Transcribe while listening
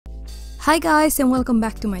Hi guys, and welcome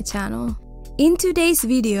back to my channel. In today's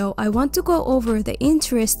video, I want to go over the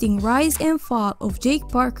interesting rise and fall of Jake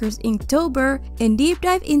Parker's Inktober and deep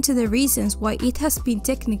dive into the reasons why it has been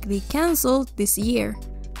technically cancelled this year.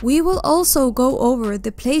 We will also go over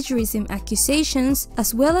the plagiarism accusations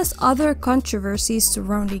as well as other controversies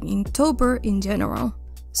surrounding Inktober in general.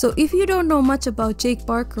 So if you don't know much about Jake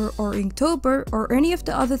Parker or Inktober or any of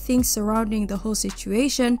the other things surrounding the whole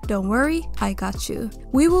situation, don't worry, I got you.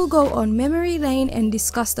 We will go on memory lane and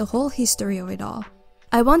discuss the whole history of it all.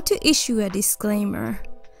 I want to issue a disclaimer.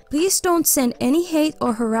 Please don't send any hate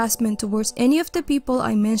or harassment towards any of the people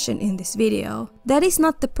I mentioned in this video. That is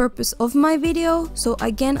not the purpose of my video, so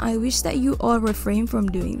again I wish that you all refrain from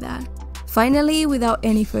doing that. Finally, without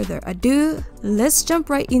any further ado, let's jump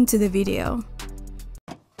right into the video.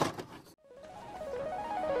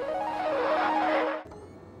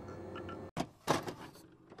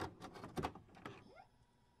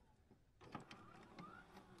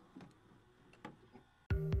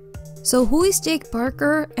 So who is Jake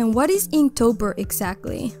Parker and what is Inktober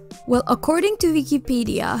exactly? Well, according to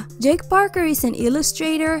Wikipedia, Jake Parker is an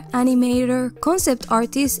illustrator, animator, concept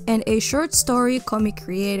artist, and a short story comic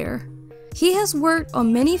creator. He has worked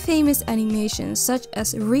on many famous animations such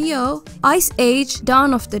as Rio, Ice Age,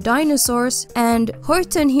 Dawn of the Dinosaurs, and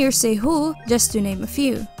Horton Hearsay Who, just to name a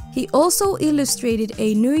few. He also illustrated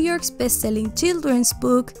a New York's best-selling children's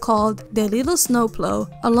book called The Little Snowplow,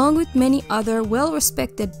 along with many other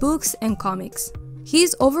well-respected books and comics. He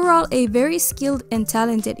is overall a very skilled and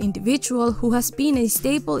talented individual who has been a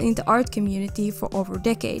staple in the art community for over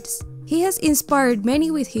decades. He has inspired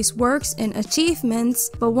many with his works and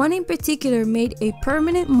achievements, but one in particular made a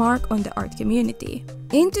permanent mark on the art community.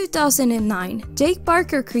 In 2009, Jake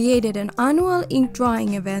Parker created an annual ink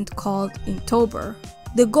drawing event called Inktober.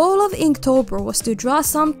 The goal of Inktober was to draw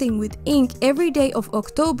something with ink every day of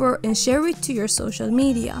October and share it to your social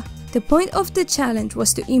media. The point of the challenge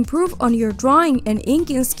was to improve on your drawing and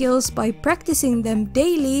inking skills by practicing them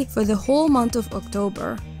daily for the whole month of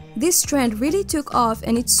October. This trend really took off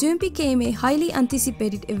and it soon became a highly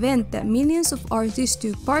anticipated event that millions of artists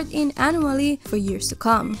took part in annually for years to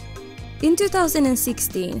come. In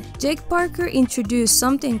 2016, Jake Parker introduced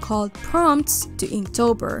something called prompts to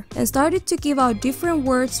Inktober and started to give out different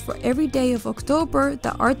words for every day of October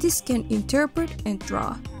that artists can interpret and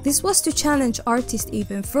draw. This was to challenge artists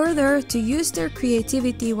even further to use their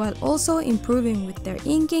creativity while also improving with their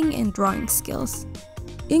inking and drawing skills.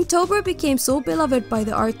 Inktober became so beloved by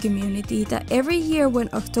the art community that every year when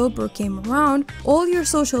October came around, all your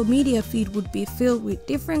social media feed would be filled with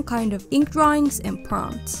different kind of ink drawings and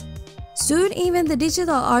prompts. Soon, even the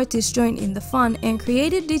digital artists joined in the fun and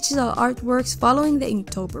created digital artworks following the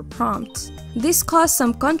Inktober prompts. This caused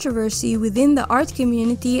some controversy within the art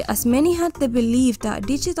community as many had the belief that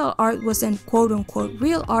digital art wasn't quote-unquote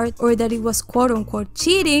real art or that it was quote-unquote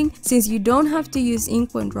cheating since you don't have to use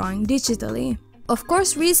ink when drawing digitally. Of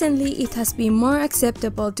course, recently it has been more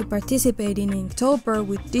acceptable to participate in Inktober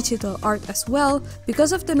with digital art as well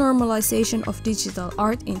because of the normalization of digital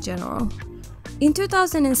art in general. In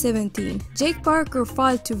 2017, Jake Parker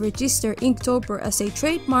filed to register Inktober as a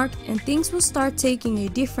trademark and things will start taking a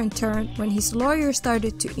different turn when his lawyer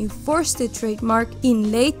started to enforce the trademark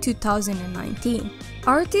in late 2019.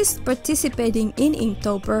 Artists participating in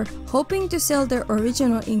Inktober, hoping to sell their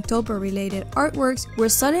original Inktober-related artworks, were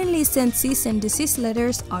suddenly sent cease and desist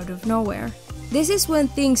letters out of nowhere. This is when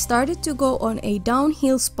things started to go on a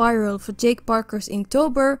downhill spiral for Jake Parker's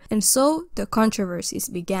Inktober, and so the controversies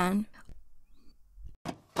began.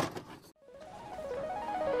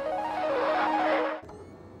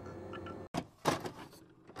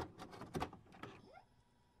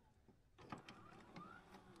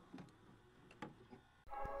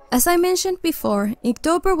 As I mentioned before,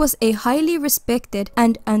 Inktober was a highly respected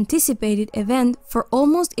and anticipated event for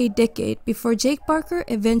almost a decade before Jake Parker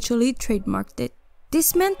eventually trademarked it.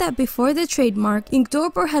 This meant that before the trademark,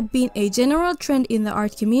 Inktober had been a general trend in the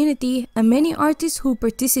art community, and many artists who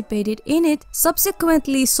participated in it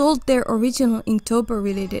subsequently sold their original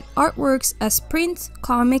Inktober-related artworks as prints,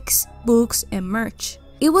 comics, books, and merch.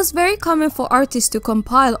 It was very common for artists to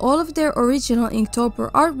compile all of their original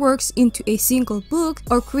Inktober artworks into a single book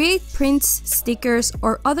or create prints, stickers,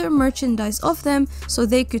 or other merchandise of them so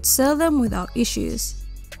they could sell them without issues.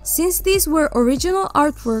 Since these were original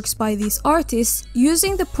artworks by these artists,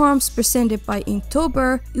 using the prompts presented by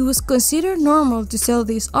Inktober, it was considered normal to sell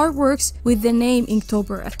these artworks with the name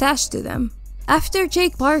Inktober attached to them. After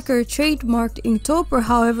Jake Parker trademarked Inktober,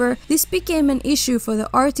 however, this became an issue for the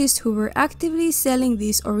artists who were actively selling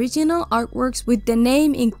these original artworks with the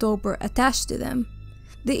name Inktober attached to them.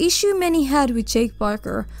 The issue many had with Jake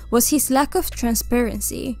Parker was his lack of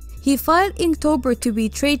transparency. He filed Inktober to be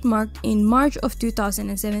trademarked in March of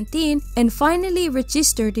 2017 and finally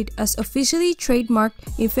registered it as officially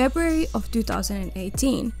trademarked in February of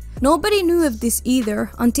 2018. Nobody knew of this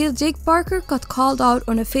either until Jake Parker got called out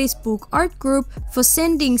on a Facebook art group for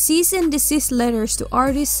sending cease and desist letters to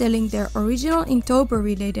artists selling their original Inktober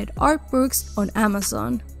related art books on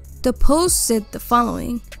Amazon. The post said the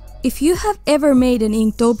following: "If you have ever made an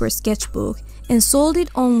Inktober sketchbook and sold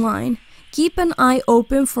it online, keep an eye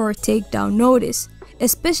open for a takedown notice,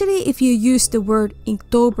 especially if you use the word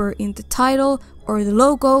Inktober in the title or the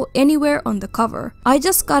logo anywhere on the cover. I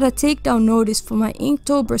just got a takedown notice for my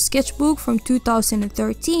Inktober sketchbook from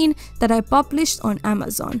 2013 that I published on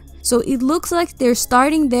Amazon. So it looks like they're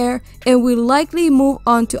starting there and will likely move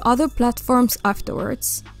on to other platforms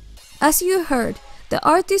afterwards." As you heard, the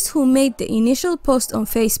artist who made the initial post on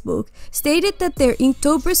Facebook stated that their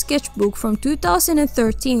Inktober sketchbook from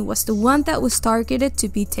 2013 was the one that was targeted to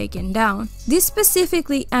be taken down. This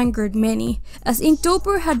specifically angered many, as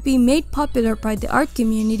Inktober had been made popular by the art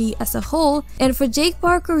community as a whole, and for Jake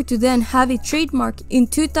Parker to then have it trademarked in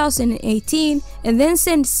 2018 and then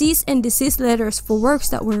send cease and desist letters for works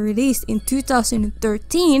that were released in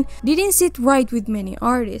 2013 didn't sit right with many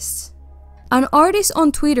artists. An artist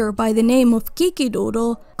on Twitter by the name of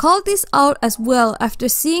Kikidoodle called this out as well after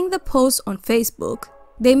seeing the post on Facebook.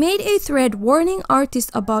 They made a thread warning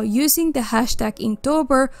artists about using the hashtag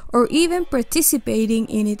Inktober or even participating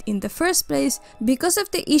in it in the first place because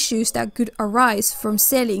of the issues that could arise from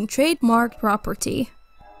selling trademarked property.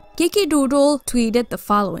 Kikidoodle tweeted the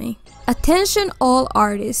following: "Attention all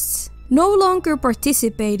artists, no longer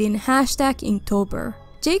participate in hashtag Inktober.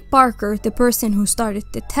 Jake Parker, the person who started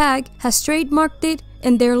the tag, has trademarked it,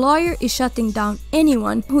 and their lawyer is shutting down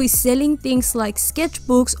anyone who is selling things like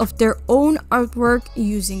sketchbooks of their own artwork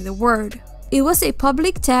using the word." It was a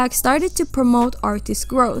public tag started to promote artist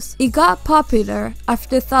growth. It got popular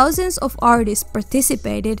after thousands of artists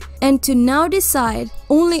participated, and to now decide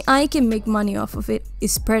only I can make money off of it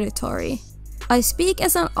is predatory. I speak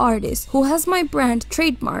as an artist who has my brand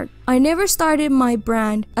trademarked. I never started my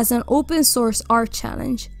brand as an open source art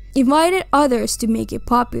challenge, invited others to make it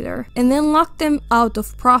popular, and then locked them out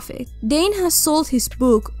of profit. Dane has sold his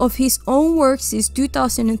book of his own work since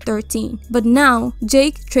 2013, but now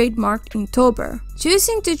Jake trademarked Inktober.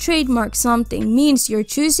 Choosing to trademark something means you're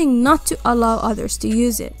choosing not to allow others to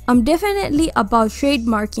use it. I'm definitely about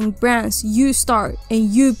trademarking brands you start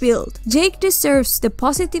and you build. Jake deserves the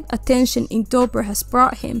positive attention Inktober has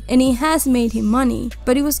brought him, and it has made him money,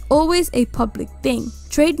 but it was always a public thing.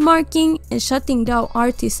 Trademarking and shutting down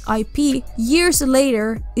artists' IP years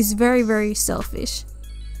later is very selfish.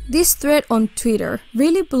 This thread on Twitter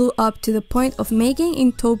really blew up to the point of making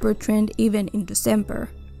Inktober trend even in December.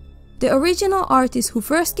 The original artist who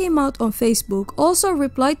first came out on Facebook also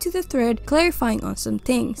replied to the thread clarifying on some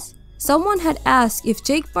things. Someone had asked if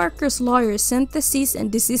Jake Parker's lawyer sent the cease and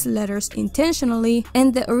desist letters intentionally,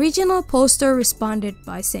 and the original poster responded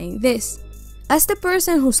by saying this: "As the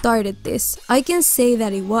person who started this, I can say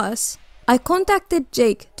that it was. I contacted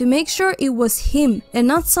Jake to make sure it was him and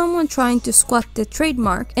not someone trying to squat the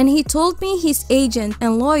trademark, and he told me his agent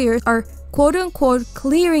and lawyers are quote-unquote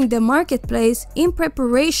clearing the marketplace in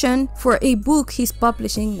preparation for a book he's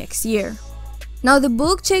publishing next year." Now, the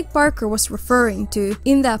book Jake Parker was referring to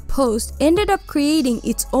in that post ended up creating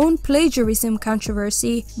its own plagiarism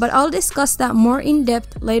controversy, but I'll discuss that more in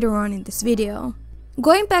depth later on in this video.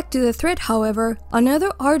 Going back to the thread, however,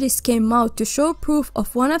 another artist came out to show proof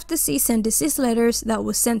of one of the cease and desist letters that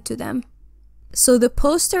was sent to them. So the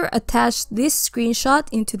poster attached this screenshot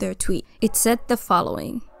into their tweet. It said the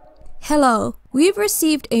following: "Hello, we've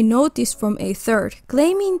received a notice from a third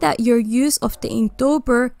claiming that your use of the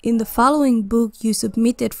Inktober in the following book you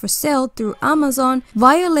submitted for sale through Amazon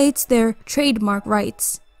violates their trademark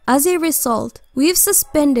rights. As a result, we've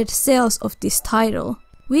suspended sales of this title.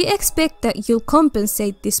 We expect that you'll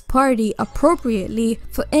compensate this party appropriately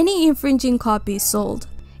for any infringing copies sold."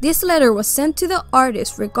 This letter was sent to the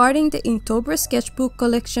artist regarding the Inktober sketchbook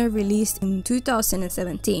collection released in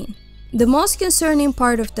 2017. The most concerning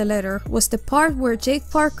part of the letter was the part where Jake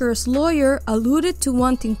Parker's lawyer alluded to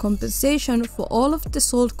wanting compensation for all of the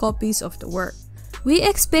sold copies of the work. "We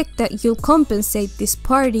expect that you'll compensate this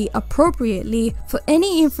party appropriately for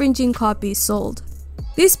any infringing copies sold."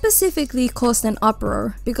 This specifically caused an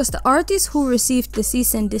uproar because the artist who received the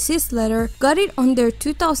cease and desist letter got it on their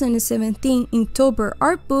 2017 Inktober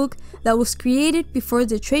art book that was created before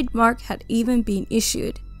the trademark had even been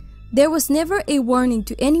issued. There was never a warning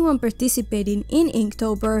to anyone participating in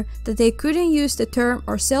Inktober that they couldn't use the term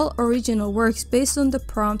or sell original works based on the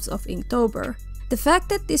prompts of Inktober. The fact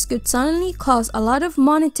that this could suddenly cause a lot of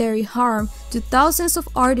monetary harm to thousands of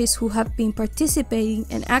artists who have been participating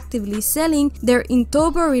and actively selling their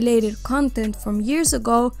Inktober related content from years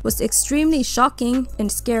ago was extremely shocking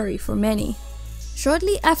and scary for many.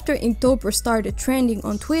 Shortly after Inktober started trending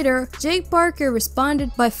on Twitter, Jake Parker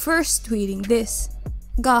responded by first tweeting this: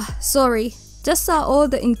 "Gah, sorry. Just saw all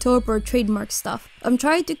the Inktober trademark stuff. I'm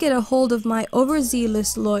trying to get a hold of my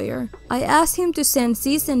overzealous lawyer. I asked him to send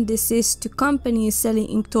cease and desist to companies selling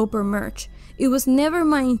Inktober merch. It was never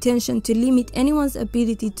my intention to limit anyone's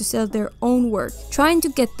ability to sell their own work, trying to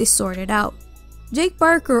get this sorted out." Jake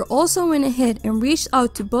Parker also went ahead and reached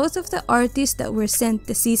out to both of the artists that were sent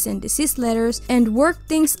the cease and desist letters and worked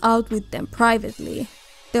things out with them privately.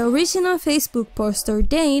 The original Facebook poster,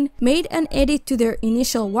 Dane, made an edit to their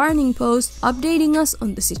initial warning post, updating us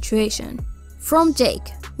on the situation. From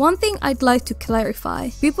Jake: "One thing I'd like to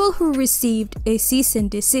clarify. People who received a cease and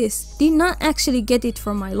desist did not actually get it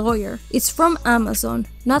from my lawyer. It's from Amazon,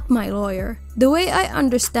 not my lawyer. The way I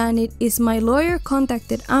understand it is my lawyer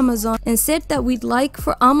contacted Amazon and said that we'd like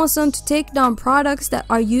for Amazon to take down products that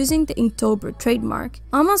are using the Inktober trademark.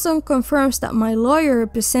 Amazon confirms that my lawyer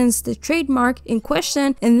represents the trademark in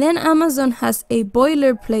question, and then Amazon has a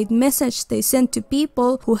boilerplate message they send to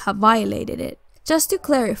people who have violated it. Just to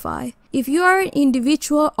clarify, if you are an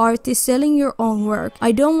individual artist selling your own work,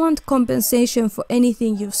 I don't want compensation for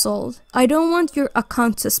anything you've sold. I don't want your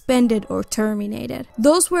account suspended or terminated."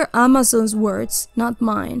 Those were Amazon's words, not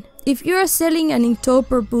mine. If you are selling an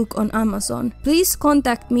Inktober book on Amazon, please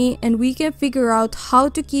contact me and we can figure out how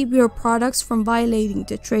to keep your products from violating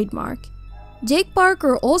the trademark. Jake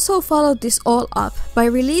Parker also followed this all up by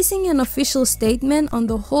releasing an official statement on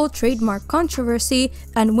the whole trademark controversy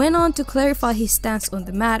and went on to clarify his stance on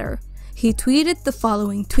the matter. He tweeted the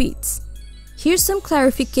following tweets: "Here's some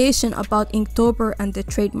clarification about Inktober and the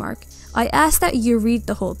trademark. I ask that you read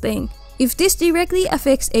the whole thing. If this directly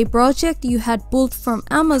affects a project you had pulled from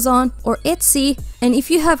Amazon or Etsy, and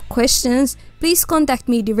if you have questions, please contact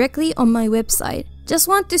me directly on my website. Just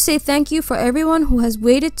want to say thank you for everyone who has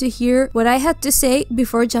waited to hear what I had to say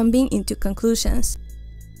before jumping into conclusions."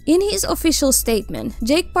 In his official statement,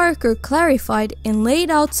 Jake Parker clarified and laid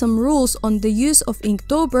out some rules on the use of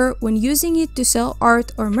Inktober when using it to sell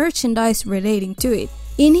art or merchandise relating to it.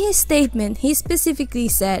 In his statement, he specifically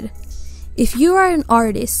said, "If you are an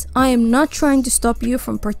artist, I am not trying to stop you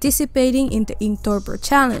from participating in the Inktober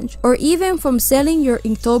challenge or even from selling your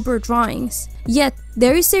Inktober drawings. Yet,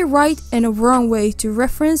 there is a right and a wrong way to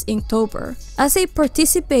reference Inktober. As a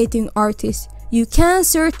participating artist, you can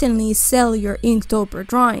certainly sell your Inktober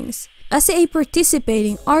drawings. As a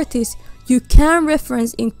participating artist, you can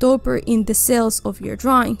reference Inktober in the sales of your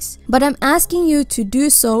drawings. But I'm asking you to do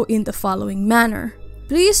so in the following manner.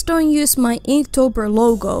 Please don't use my Inktober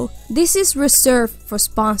logo. This is reserved for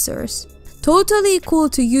sponsors. Totally cool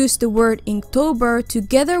to use the word Inktober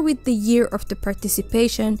together with the year of the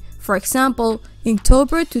participation, for example,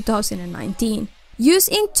 Inktober 2019. Use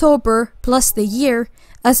Inktober plus the year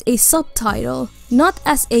as a subtitle, not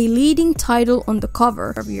as a leading title on the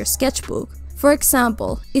cover of your sketchbook. For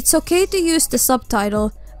example, it's okay to use the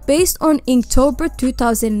subtitle based on Inktober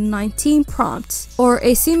 2019 prompts or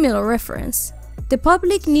a similar reference. The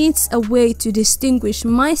public needs a way to distinguish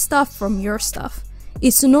my stuff from your stuff.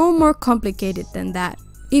 It's no more complicated than that.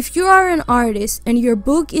 If you are an artist and your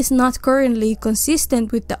book is not currently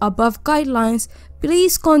consistent with the above guidelines,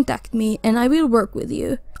 please contact me and I will work with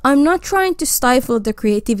you. I'm not trying to stifle the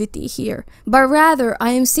creativity here, but rather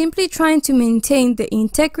I am simply trying to maintain the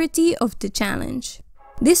integrity of the challenge."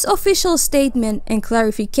 This official statement and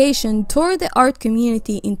clarification tore the art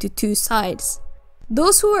community into two sides.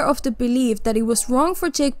 Those who were of the belief that it was wrong for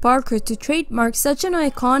Jake Parker to trademark such an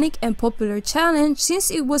iconic and popular challenge since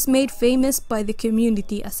it was made famous by the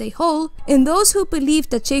community as a whole, and those who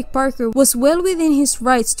believed that Jake Parker was well within his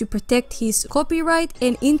rights to protect his copyright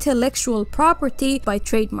and intellectual property by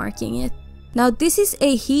trademarking it. Now, this is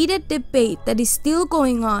a heated debate that is still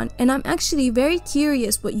going on, and I'm actually very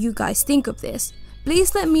curious what you guys think of this.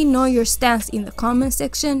 Please let me know your stance in the comment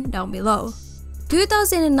section down below.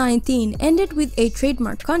 2019 ended with a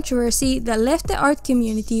trademark controversy that left the art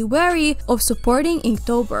community wary of supporting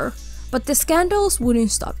Inktober, but the scandals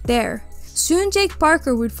wouldn't stop there. Soon Jake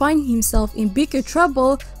Parker would find himself in bigger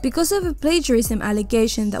trouble because of a plagiarism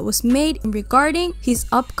allegation that was made regarding his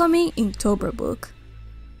upcoming Inktober book.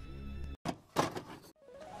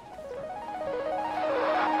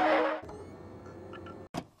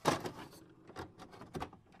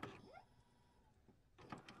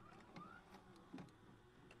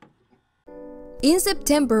 In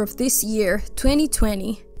September of this year,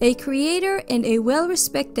 2020, a creator and a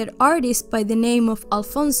well-respected artist by the name of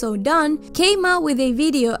Alphonso Dunn came out with a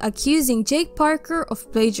video accusing Jake Parker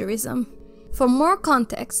of plagiarism. For more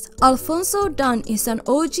context, Alphonso Dunn is an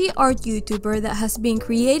OG art YouTuber that has been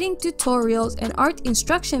creating tutorials and art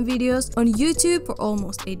instruction videos on YouTube for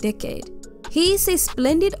almost a decade. He is a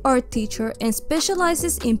splendid art teacher and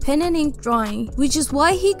specializes in pen and ink drawing, which is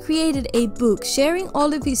why he created a book sharing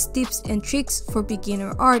all of his tips and tricks for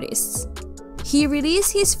beginner artists. He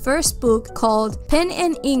released his first book called Pen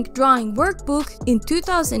and Ink Drawing Workbook in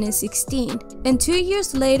 2016, and 2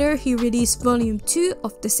 years later he released volume 2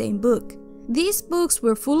 of the same book. These books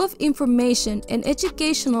were full of information and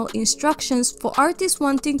educational instructions for artists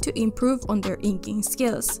wanting to improve on their inking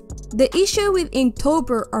skills. The issue with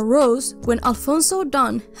Inktober arose when Alphonso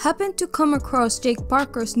Dunn happened to come across Jake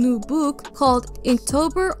Parker's new book called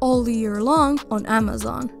Inktober All Year Long on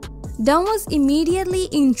Amazon. Dunn was immediately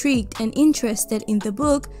intrigued and interested in the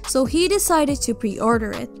book, so he decided to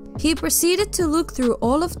pre-order it. He proceeded to look through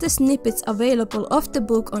all of the snippets available of the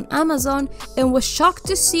book on Amazon and was shocked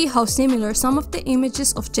to see how similar some of the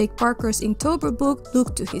images of Jake Parker's Inktober book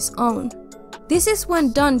looked to his own. This is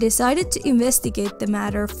when Dunn decided to investigate the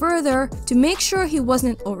matter further to make sure he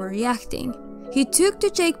wasn't overreacting. He took to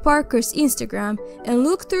Jake Parker's Instagram and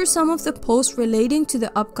looked through some of the posts relating to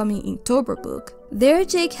the upcoming Inktober book. There,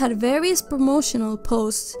 Jake had various promotional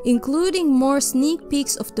posts, including more sneak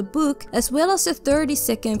peeks of the book as well as a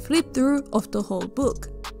 30-second flip-through of the whole book.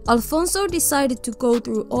 Alphonso decided to go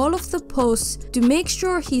through all of the posts to make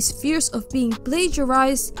sure his fears of being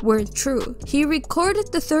plagiarized weren't true. He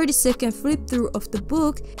recorded the 30-second flip-through of the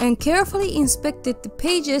book and carefully inspected the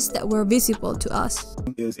pages that were visible to us.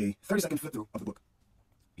 Is a 30-second flip-through of the book.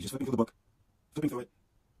 You're just flipping through the book, flipping through it.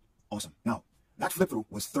 Awesome. Now, that flip-through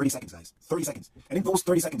was 30 seconds, guys. 30 seconds. And in those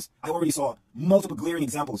 30 seconds, I already saw multiple glaring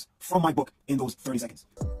examples from my book in those 30 seconds.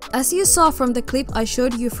 As you saw from the clip I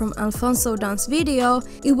showed you from Alphonso Dunn's video,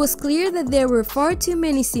 it was clear that there were far too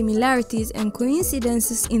many similarities and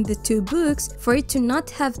coincidences in the two books for it to not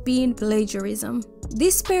have been plagiarism.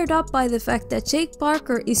 This paired up by the fact that Jake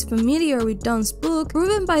Parker is familiar with Dunn's book,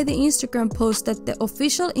 proven by the Instagram post that the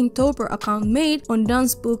official Inktober account made on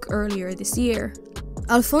Dunn's book earlier this year.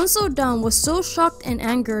 Alphonso Dunn was so shocked and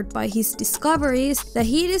angered by his discoveries that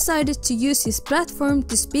he decided to use his platform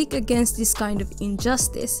to speak against this kind of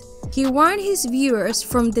injustice. He warned his viewers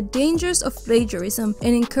from the dangers of plagiarism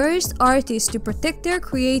and encouraged artists to protect their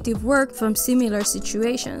creative work from similar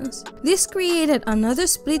situations. This created another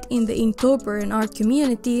split in the Inktober and art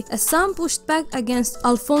community, as some pushed back against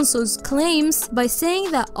Alphonso's claims by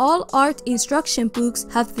saying that all art instruction books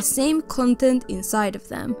have the same content inside of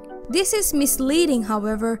them. This is misleading,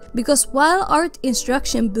 however, because while art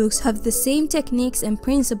instruction books have the same techniques and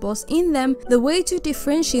principles in them, the way to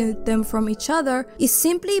differentiate them from each other is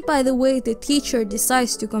simply by the way the teacher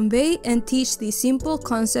decides to convey and teach these simple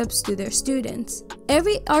concepts to their students.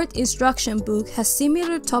 Every art instruction book has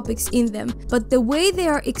similar topics in them, but the way they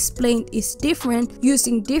are explained is different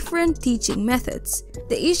using different teaching methods.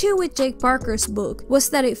 The issue with Jake Parker's book was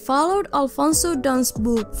that it followed Alphonso Dunn's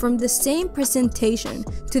book from the same presentation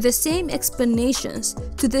to the same explanations,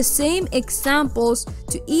 to the same examples,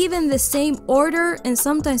 to even the same order and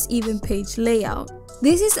sometimes even page layout.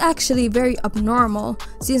 This is actually very abnormal,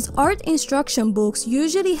 since art instruction books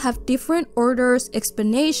usually have different orders,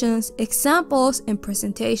 explanations, examples, and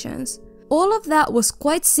presentations. All of that was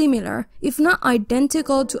quite similar, if not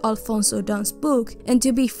identical to Alphonso Dunn's book, and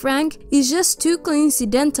to be frank, it's just too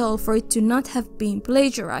coincidental for it to not have been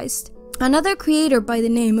plagiarized. Another creator by the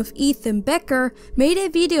name of Ethan Becker made a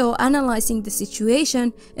video analyzing the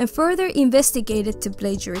situation and further investigated the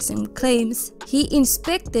plagiarism claims. He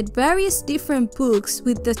inspected various different books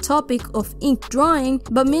with the topic of ink drawing,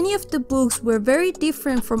 but many of the books were very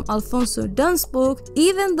different from Alphonso Dunn's book,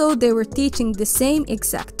 even though they were teaching the same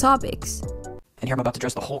exact topics. And here I'm about to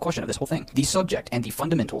address the whole question of this whole thing. The subject and the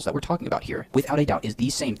fundamentals that we're talking about here, without a doubt, is the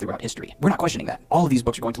same throughout history. We're not questioning that. All of these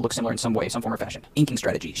books are going to look similar in some way, some form or fashion. Inking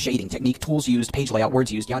strategy, shading, technique, tools used, page layout,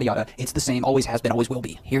 words used, yada yada. It's the same, always has been, always will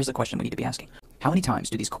be. Here's the question we need to be asking. How many times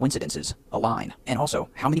do these coincidences align? And also,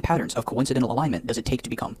 how many patterns of coincidental alignment does it take to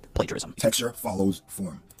become plagiarism? Texture follows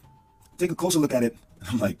form. Take a closer look at it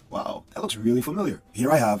I'm like, wow, that looks really familiar.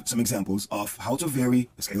 Here I have some examples of how to vary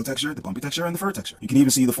the scale texture, the bumpy texture, and the fur texture. You can even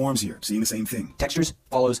see the forms here, seeing the same thing. Textures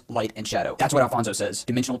follows light and shadow. That's what Alphonso says.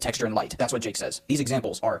 Dimensional texture and light. That's what Jake says. These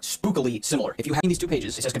examples are spookily similar. If you have these two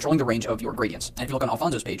pages, it says controlling the range of your gradients. And if you look on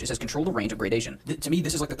Alphonso's page, it says control the range of gradation. To me,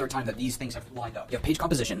 this is like the third time that these things have lined up. You have page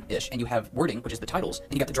composition-ish, and you have wording, which is the titles,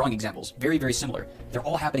 and you got the drawing examples. Very, very similar. They're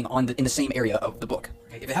all happening in the same area of the book.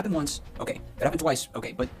 Okay? If it happened once, okay. If it happened twice,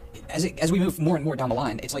 okay. But as we move more and more down the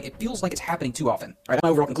line, it's like it feels like it's happening too often. All right, my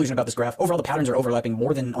overall conclusion about this graph, overall the patterns are overlapping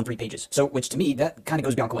more than on 3 pages. So, which to me, that kind of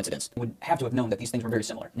goes beyond coincidence. You would have to have known that these things were very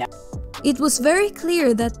similar. Now, it was very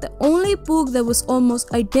clear that the only book that was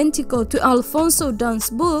almost identical to Alphonso Dunn's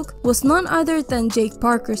book was none other than Jake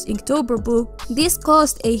Parker's Inktober book. This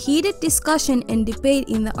caused a heated discussion and debate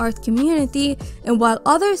in the art community, and while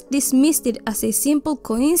others dismissed it as a simple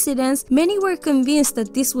coincidence, many were convinced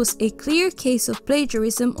that this was a clear case of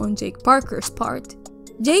plagiarism on Jake Parker's part.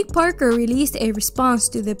 Jake Parker released a response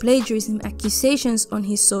to the plagiarism accusations on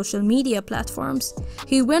his social media platforms.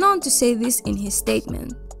 He went on to say this in his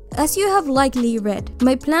statement. As you have likely read,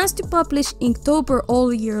 my plans to publish Inktober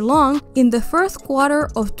all year long in the first quarter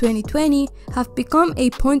of 2020 have become a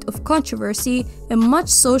point of controversy and much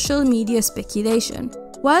social media speculation.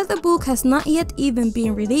 While the book has not yet even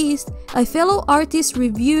been released, a fellow artist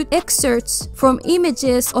reviewed excerpts from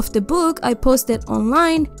images of the book I posted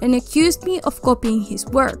online and accused me of copying his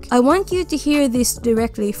work. I want you to hear this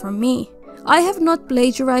directly from me. I have not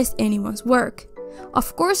plagiarized anyone's work.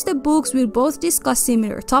 Of course, the books will both discuss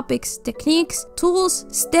similar topics, techniques, tools,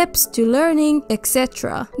 steps to learning,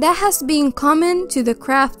 etc. That has been common to the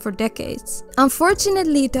craft for decades.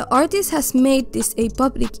 Unfortunately, the artist has made this a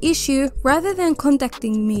public issue rather than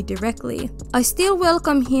contacting me directly. I still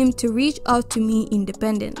welcome him to reach out to me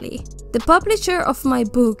independently. The publisher of my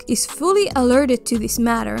book is fully alerted to this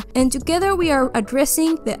matter, and together we are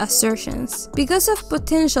addressing the assertions. Because of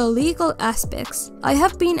potential legal aspects, I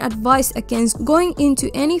have been advised against going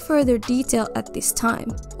into any further detail at this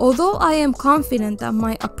time. Although I am confident that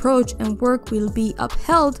my approach and work will be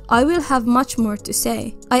upheld, I will have much more to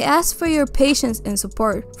say. I ask for your patience and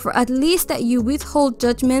support, for at least that you withhold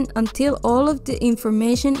judgment until all of the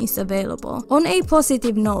information is available. On a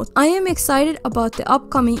positive note, I am excited about the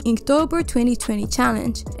upcoming Inktober 2020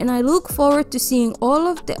 challenge, and I look forward to seeing all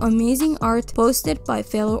of the amazing art posted by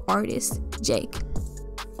fellow artist, Jake.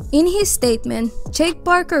 In his statement, Jake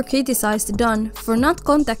Parker criticized Dunn for not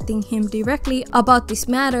contacting him directly about this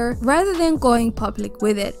matter rather than going public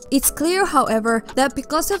with it. It's clear, however, that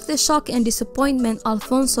because of the shock and disappointment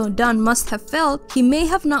Alphonso Dunn must have felt, he may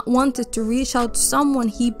have not wanted to reach out to someone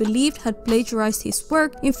he believed had plagiarized his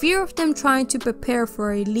work in fear of them trying to prepare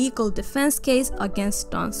for a legal defense case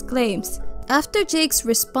against Dunn's claims. After Jake's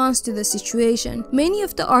response to the situation, many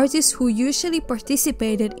of the artists who usually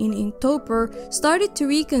participated in Inktober started to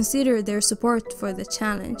reconsider their support for the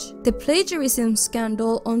challenge. The plagiarism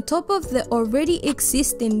scandal, on top of the already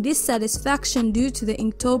existing dissatisfaction due to the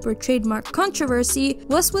Inktober trademark controversy,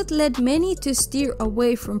 was what led many to steer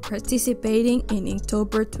away from participating in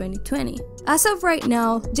Inktober 2020. As of right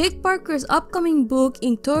now, Jake Parker's upcoming book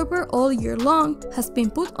Inktober All Year Long has been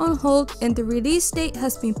put on hold, and the release date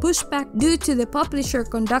has been pushed back due to the publisher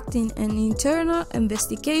conducting an internal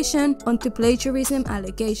investigation onto plagiarism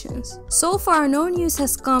allegations. So far, no news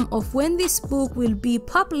has come of when this book will be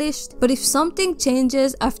published, but if something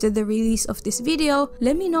changes after the release of this video,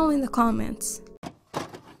 let me know in the comments.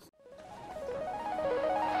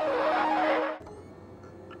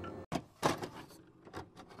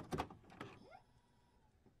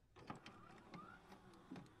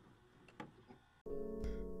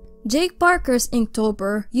 Jake Parker's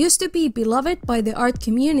Inktober used to be beloved by the art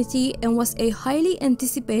community and was a highly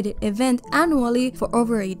anticipated event annually for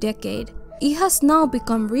over a decade. It has now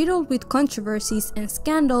become riddled with controversies and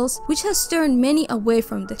scandals, which has turned many away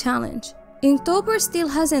from the challenge. Inktober still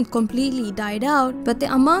hasn't completely died out, but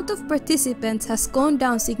the amount of participants has gone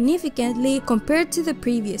down significantly compared to the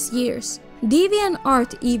previous years.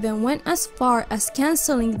 DeviantArt even went as far as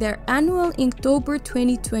cancelling their annual Inktober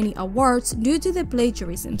 2020 awards due to the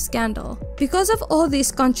plagiarism scandal. Because of all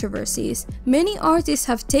these controversies, many artists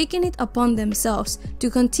have taken it upon themselves to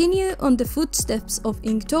continue on the footsteps of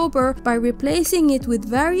Inktober by replacing it with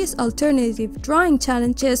various alternative drawing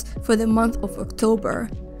challenges for the month of October.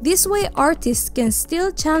 This way, artists can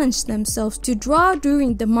still challenge themselves to draw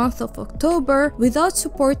during the month of October without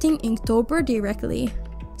supporting Inktober directly.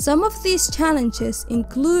 Some of these challenges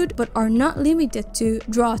include, but are not limited to,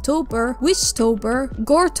 Drawtober, Witchtober,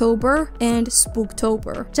 Goretober, and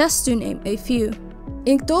Spooktober, just to name a few.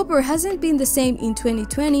 Inktober hasn't been the same in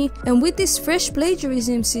 2020, and with this fresh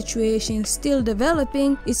plagiarism situation still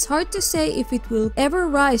developing, it's hard to say if it will ever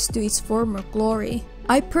rise to its former glory.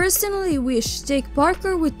 I personally wish Jake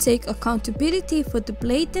Parker would take accountability for the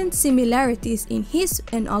blatant similarities in his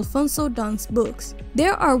and Alphonso Dunn's books.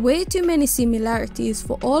 There are way too many similarities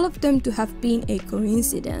for all of them to have been a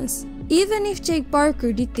coincidence. Even if Jake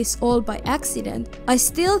Parker did this all by accident, I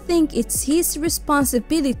still think it's his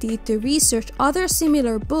responsibility to research other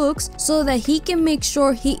similar books so that he can make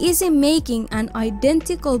sure he isn't making an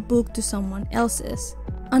identical book to someone else's.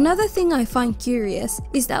 Another thing I find curious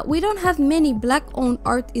is that we don't have many black-owned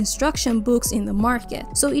art instruction books in the market,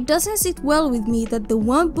 so it doesn't sit well with me that the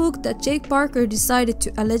one book that Jake Parker decided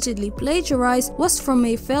to allegedly plagiarize was from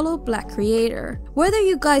a fellow black creator. Whether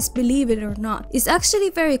you guys believe it or not, it's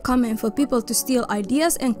actually very common for people to steal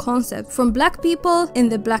ideas and concepts from black people in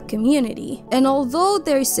the black community. And although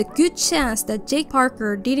there is a good chance that Jake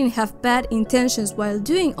Parker didn't have bad intentions while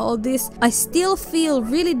doing all this, I still feel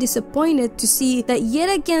really disappointed to see that yet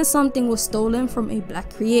again something was stolen from a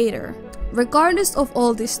black creator. Regardless of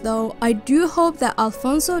all this though, I do hope that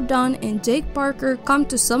Alphonso Dunn and Jake Parker come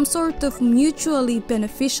to some sort of mutually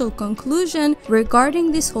beneficial conclusion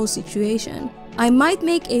regarding this whole situation. I might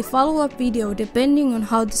make a follow-up video depending on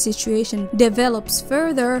how the situation develops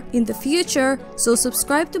further in the future, so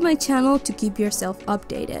subscribe to my channel to keep yourself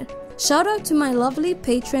updated. Shout out to my lovely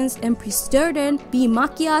patrons Empress Durden, B.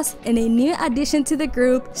 Makias, and a new addition to the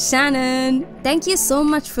group, Shannon! Thank you so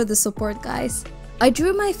much for the support, guys. I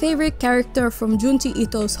drew my favorite character from Junji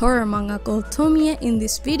Ito's horror manga called Tomie in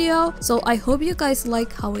this video, so I hope you guys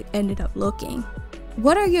like how it ended up looking.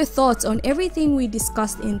 What are your thoughts on everything we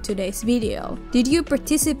discussed in today's video? Did you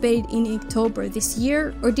participate in Inktober this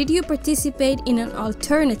year, or did you participate in an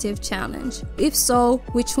alternative challenge? If so,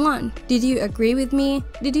 which one? Did you agree with me?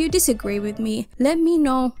 Did you disagree with me? Let me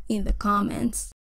know in the comments.